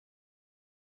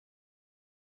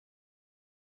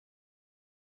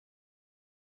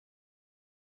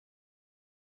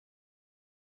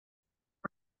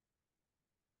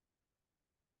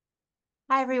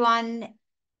Hi, everyone.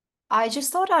 I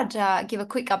just thought I'd give a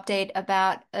quick update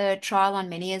about a trial on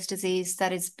Meniere's disease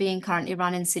that is being currently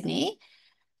run in Sydney.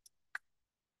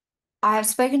 I have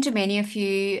spoken to many of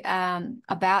you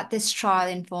about this trial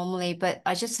informally, but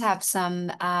I just have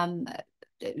some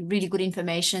really good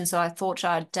information, so I thought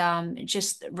I'd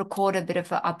just record a bit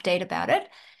of an update about it.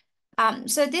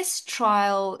 So this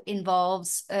trial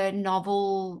involves a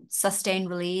novel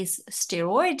sustained release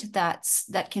steroid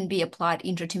that can be applied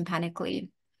intratympanically.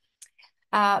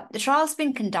 The trial's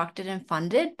been conducted and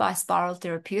funded by Spiral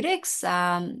Therapeutics.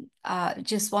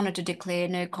 Just wanted to declare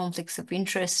no conflicts of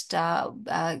interest.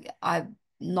 I'm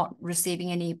not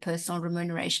receiving any personal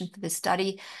remuneration for this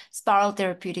study. Spiral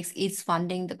Therapeutics is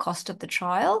funding the cost of the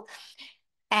trial.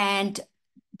 And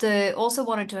also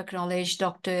wanted to acknowledge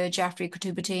Dr. Jaffrey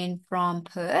Kutubuddin from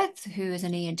Perth, who is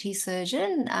an ENT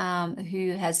surgeon,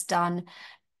 who has done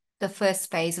the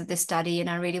first phase of the study, and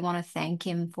I really want to thank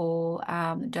him for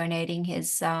donating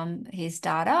his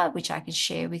data, which I can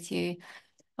share with you.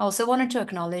 I also wanted to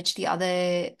acknowledge the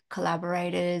other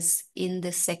collaborators in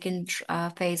the second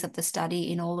phase of the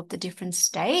study in all of the different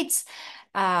states,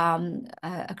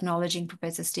 acknowledging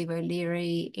Professor Steve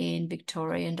O'Leary in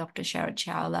Victoria and Dr. Sharad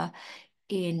Chawla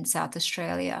in South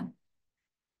Australia.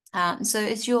 So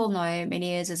as you all know,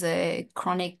 Meniere's is a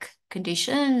chronic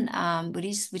condition,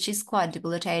 which is quite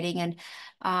debilitating. And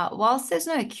whilst there's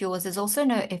no cures, there's also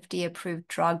no FDA-approved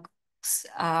drugs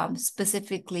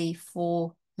specifically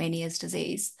for Meniere's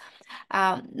disease.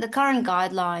 The current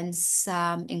guidelines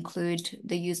include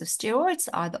the use of steroids,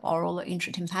 either oral or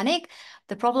intratympanic.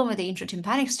 The problem with the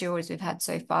intratympanic steroids we've had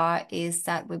so far is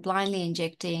that we're blindly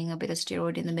injecting a bit of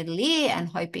steroid in the middle ear and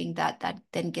hoping that that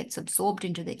then gets absorbed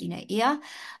into the inner ear.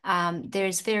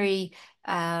 There's very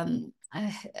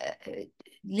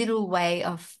little way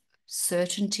of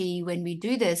certainty when we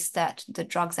do this that the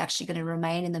drug's actually going to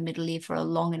remain in the middle ear for a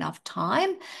long enough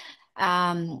time.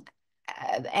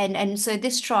 And so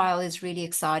this trial is really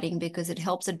exciting because it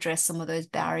helps address some of those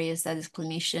barriers that as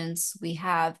clinicians we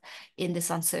have in this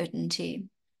uncertainty.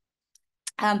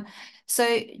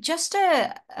 So just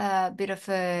a bit of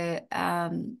a,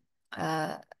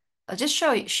 I'll just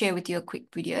share with you a quick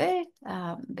video.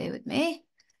 Bear with me.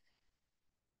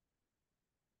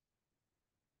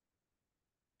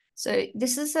 So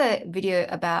this is a video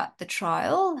about the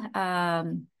trial.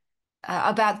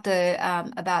 About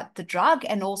the drug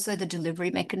and also the delivery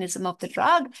mechanism of the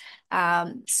drug.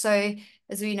 So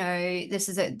as we know, this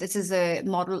is a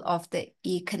model of the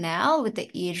ear canal with the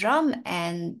eardrum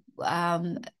and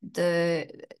the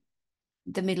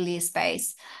middle ear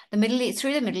space.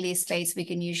 Through the middle ear space, we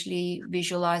can usually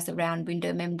visualize the round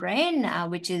window membrane,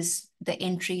 which is the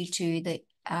entry to the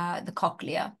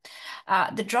cochlea.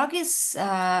 The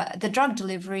drug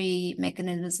delivery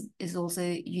mechanism is also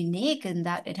unique in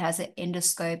that it has an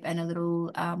endoscope and a little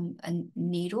a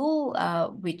needle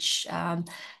which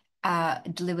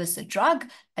delivers the drug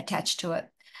attached to it.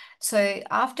 So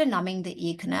after numbing the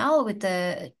ear canal with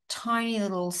the tiny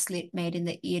little slit made in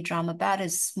the eardrum, about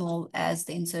as small as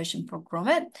the insertion for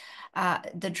grommet,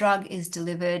 the drug is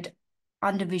delivered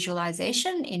under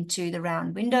visualization into the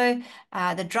round window.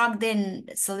 The drug then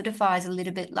solidifies a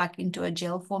little bit like into a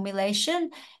gel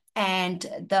formulation. And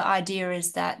the idea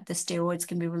is that the steroids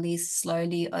can be released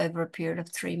slowly over a period of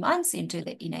 3 months into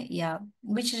the inner ear,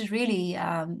 which is really,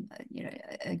 a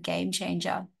game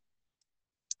changer.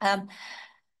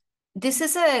 This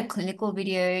is a clinical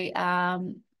video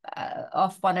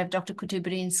of one of Dr.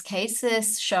 Kutubuddin's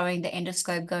cases showing the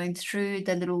endoscope going through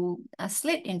the little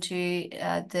slit into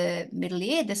the middle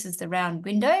ear. This is the round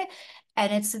window.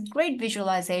 And it's a great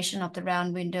visualization of the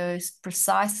round windows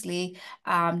precisely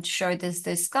to show there's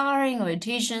scarring or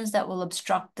adhesions that will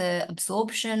obstruct the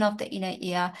absorption of the inner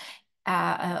ear,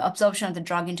 absorption of the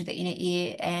drug into the inner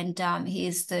ear. And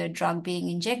here's the drug being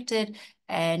injected.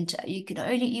 And you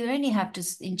only have to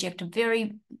inject a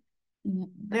very,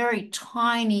 very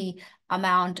tiny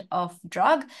amount of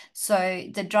drug. So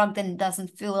the drug then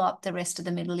doesn't fill up the rest of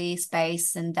the middle ear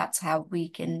space. And that's how we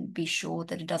can be sure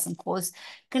that it doesn't cause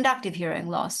conductive hearing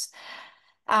loss.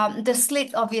 The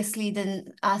slit obviously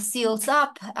then seals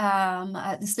up.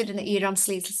 The slit in the eardrum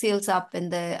seals up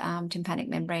and the tympanic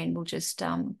membrane will just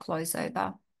close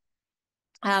over.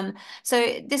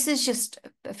 So this is just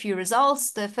a few results.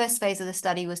 The first phase of the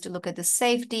study was to look at the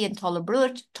safety and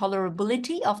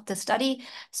tolerability of the study.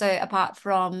 So apart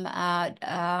from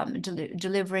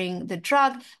delivering the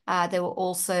drug, there were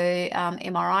also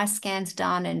MRI scans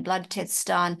done and blood tests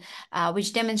done,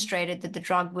 which demonstrated that the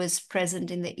drug was present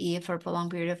in the ear for a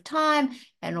prolonged period of time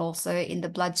and also in the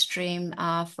bloodstream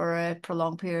for a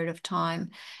prolonged period of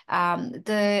time.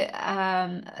 There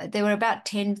were about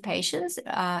 10 patients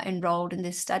enrolled in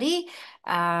this study,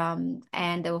 and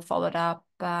they were followed up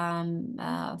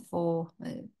for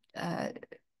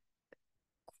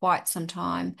quite some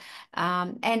time.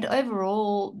 And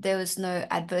overall, there was no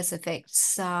adverse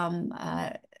effects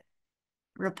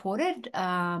reported,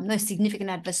 no significant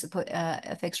adverse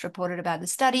effects reported about the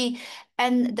study,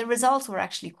 and the results were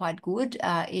actually quite good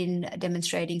in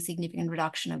demonstrating significant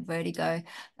reduction of vertigo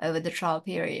over the trial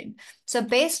period. So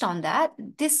based on that,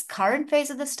 this current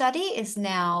phase of the study is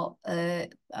now a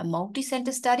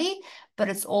multi-center study, but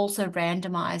it's also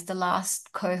randomized. The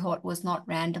last cohort was not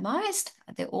randomized.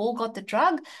 They all got the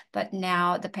drug, but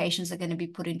now the patients are going to be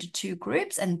put into two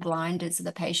groups and blinded, so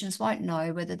the patients won't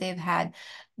know whether they've had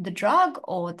the drug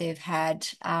or they've had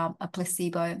a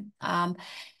placebo.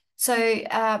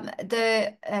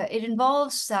 It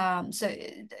involves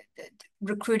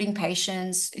recruiting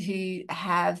patients who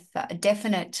have a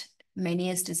definite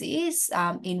Meniere's disease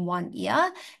in one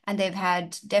ear, and they've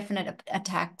had definite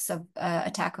attack of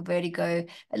vertigo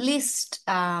at least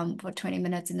for 20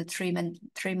 minutes in the 3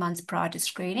 months prior to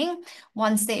screening.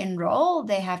 Once they enroll,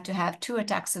 they have to have 2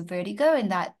 attacks of vertigo in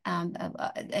that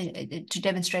to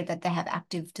demonstrate that they have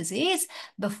active disease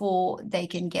before they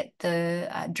can get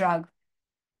the drug.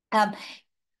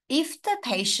 If the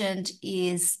patient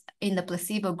is in the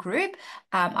placebo group,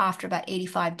 after about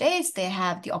 85 days, they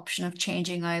have the option of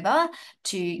changing over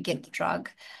to get the drug.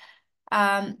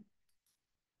 And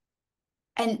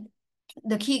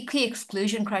the key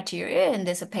exclusion criteria, and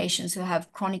there's patients who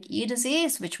have chronic ear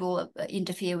disease, which will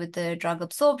interfere with the drug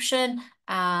absorption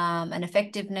and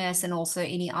effectiveness, and also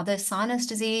any other sinus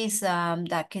disease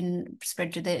that can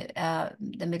spread to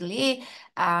the middle ear,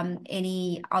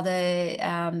 any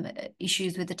other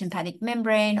issues with the tympanic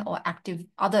membrane or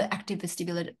other active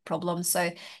vestibular problems.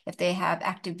 So if they have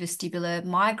active vestibular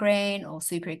migraine or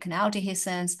superior canal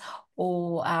dehiscence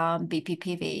or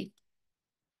BPPV.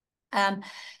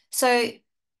 So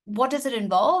what does it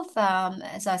involve?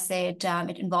 As I said,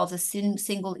 it involves a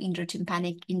single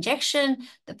intratympanic injection.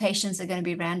 The patients are going to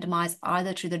be randomized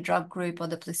either to the drug group or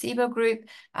the placebo group.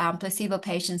 Placebo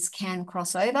patients can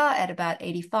cross over at about day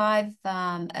 85.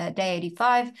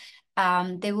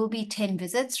 There will be 10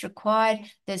 visits required.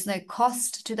 There's no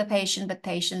cost to the patient, but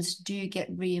patients do get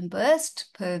reimbursed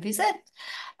per visit.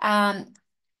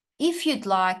 If you'd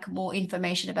like more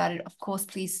information about it, of course,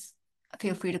 please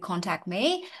feel free to contact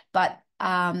me, but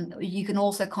you can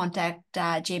also contact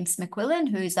James McQuillan,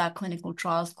 who is our clinical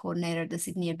trials coordinator at the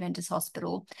Sydney Adventist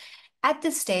Hospital. At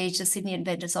this stage, the Sydney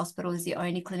Adventist Hospital is the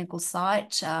only clinical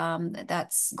site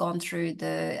that's gone through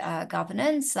the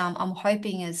governance. I'm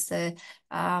hoping as the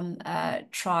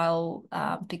trial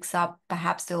picks up,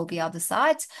 perhaps there will be other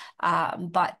sites,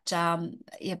 but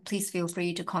yeah, please feel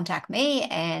free to contact me,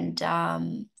 and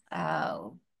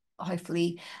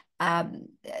hopefully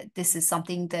this is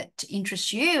something that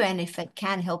interests you, and if it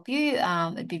can help you,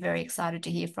 I'd be very excited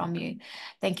to hear from you.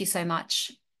 Thank you so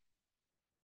much.